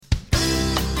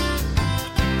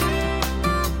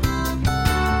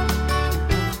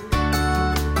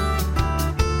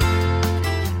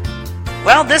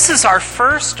Well, this is our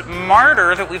first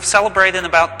martyr that we've celebrated in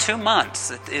about 2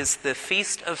 months. It is the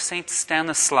feast of St.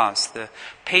 Stanislaus, the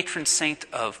patron saint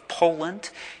of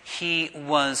Poland. He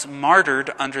was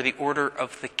martyred under the order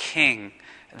of the king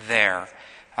there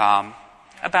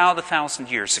about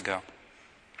 1,000 years ago.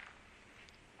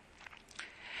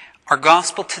 Our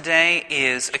gospel today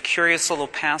is a curious little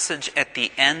passage at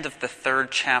the end of the 3rd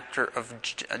chapter of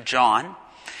John.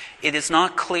 It is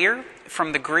not clear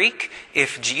from the Greek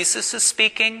if Jesus is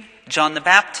speaking, John the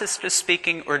Baptist is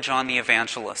speaking, or John the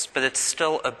Evangelist. But it's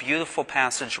still a beautiful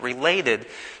passage related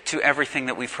to everything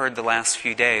that we've heard the last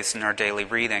few days in our daily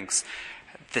readings.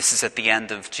 This is at the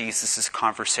end of Jesus'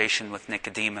 conversation with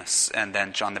Nicodemus, and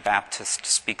then John the Baptist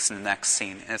speaks in the next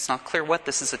scene. And it's not clear what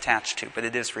this is attached to, but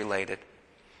it is related.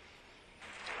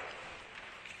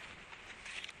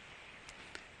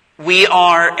 We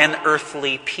are an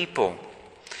earthly people,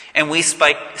 and we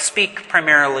speak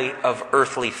primarily of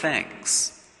earthly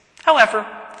things. However,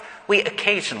 we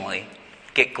occasionally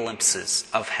get glimpses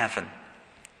of heaven.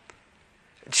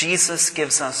 Jesus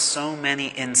gives us so many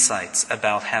insights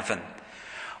about heaven.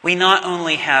 We not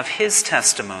only have his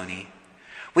testimony,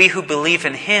 we who believe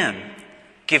in him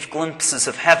give glimpses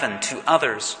of heaven to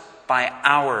others by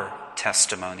our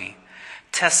testimony.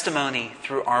 Testimony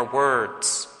through our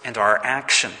words and our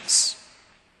actions.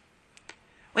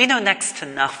 We know next to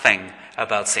nothing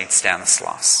about St.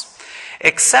 Stanislaus,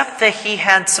 except that he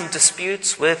had some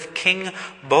disputes with King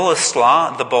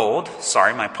Boleslaw the Bold.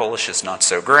 Sorry, my Polish is not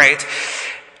so great.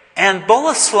 And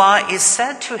Boleslaw is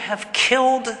said to have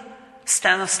killed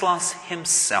Stanislaus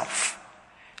himself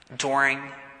during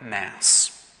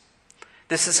Mass.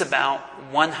 This is about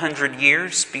 100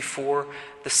 years before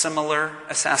the similar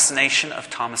assassination of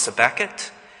Thomas à Becket,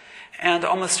 and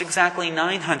almost exactly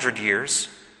 900 years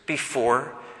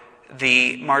before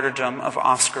the martyrdom of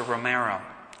Oscar Romero,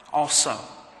 also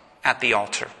at the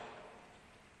altar.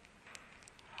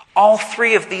 All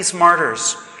three of these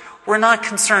martyrs were not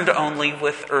concerned only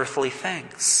with earthly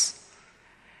things.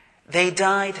 They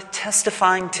died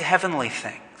testifying to heavenly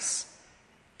things.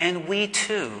 And we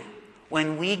too,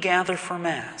 when we gather for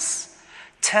Mass,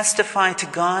 testify to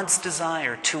God's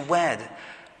desire to wed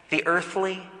the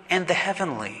earthly and the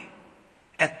heavenly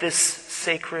at this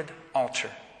sacred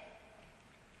altar.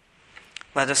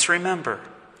 Let us remember,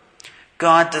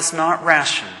 God does not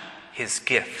ration his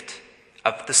gift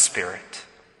of the Spirit.